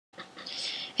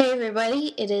Hey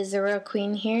everybody, it is the Real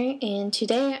Queen here, and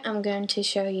today I'm going to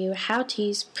show you how to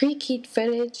use pre-keyed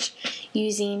footage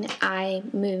using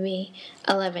Imovie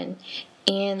 11.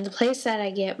 And the place that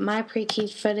I get my pre-keyed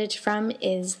footage from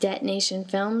is Detonation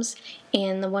Films,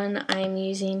 and the one I'm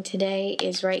using today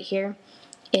is right here.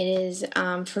 It is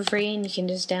for free, and you can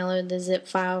just download the zip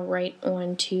file right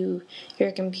onto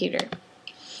your computer.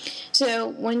 So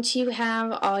once you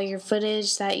have all your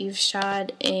footage that you've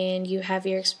shot and you have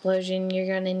your explosion, you're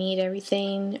going to need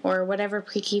everything, or whatever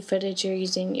pre-key footage you're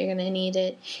using, you're going to need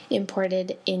it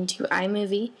imported into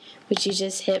iMovie, which you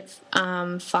just hit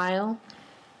File,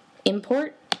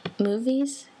 Import,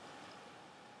 Movies,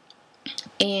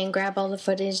 and grab all the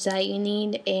footage that you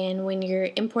need. And when you're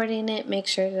importing it, make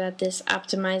sure that this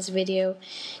optimized video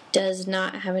does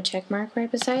not have a check mark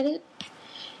right beside it.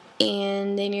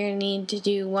 And then you're going to need to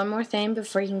do one more thing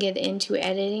before you can get into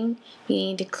editing. You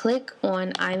need to click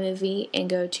on iMovie and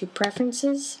go to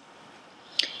Preferences.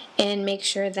 And make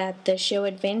sure that the Show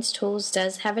Advanced Tools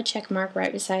does have a check mark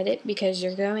right beside it, because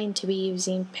you're going to be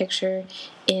using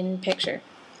picture-in-picture.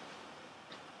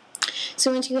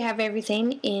 So once you have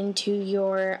everything into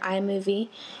your iMovie,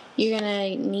 you're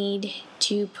going to need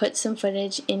to put some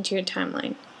footage into your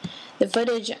timeline. The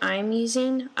footage I'm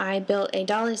using, I built a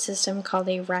dolly system called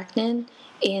a Arachnid,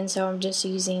 and so I'm just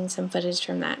using some footage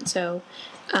from that. So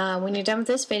when you're done with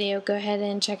this video, go ahead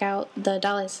and check out the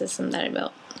dolly system that I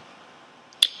built.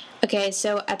 Okay,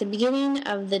 so at the beginning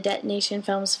of the Detonation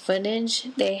Films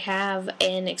footage, they have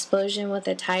an explosion with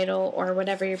a title or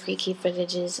whatever your pre-key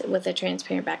footage is with a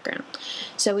transparent background.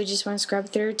 So we just want to scrub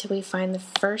through till we find the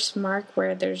first mark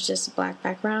where there's just a black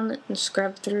background, and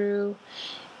scrub through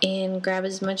and grab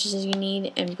as much as you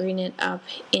need and bring it up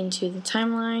into the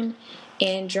timeline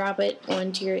and drop it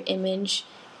onto your image,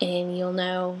 and you'll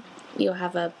know you'll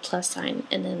have a plus sign,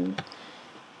 and then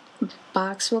a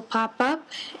box will pop up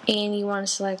and you want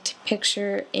to select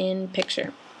picture in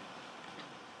picture.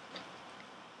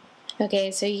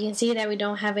 Okay, so you can see that we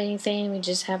don't have anything, we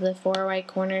just have the four white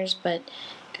corners, but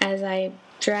as I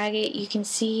drag it, you can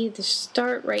see the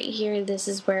start right here. This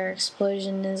is where our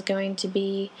explosion is going to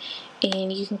be,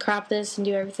 and you can crop this and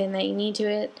do everything that you need to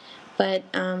it, but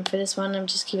for this one I'm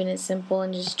just keeping it simple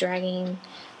and just dragging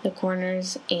the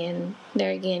corners, and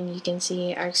there again you can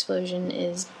see our explosion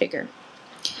is bigger.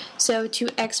 So to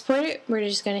export it, we're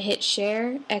just going to hit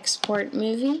Share, Export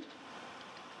Movie,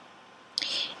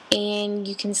 and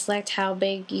you can select how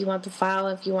big you want the file,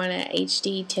 if you want it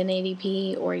HD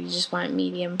 1080p or you just want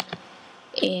medium.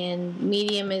 And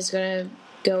medium is going to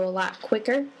go a lot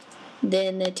quicker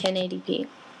than the 1080p.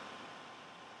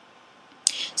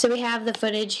 So we have the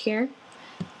footage here.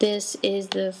 This is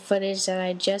the footage that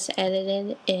I just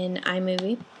edited in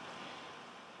iMovie.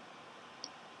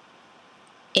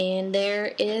 And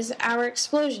there is our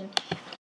explosion.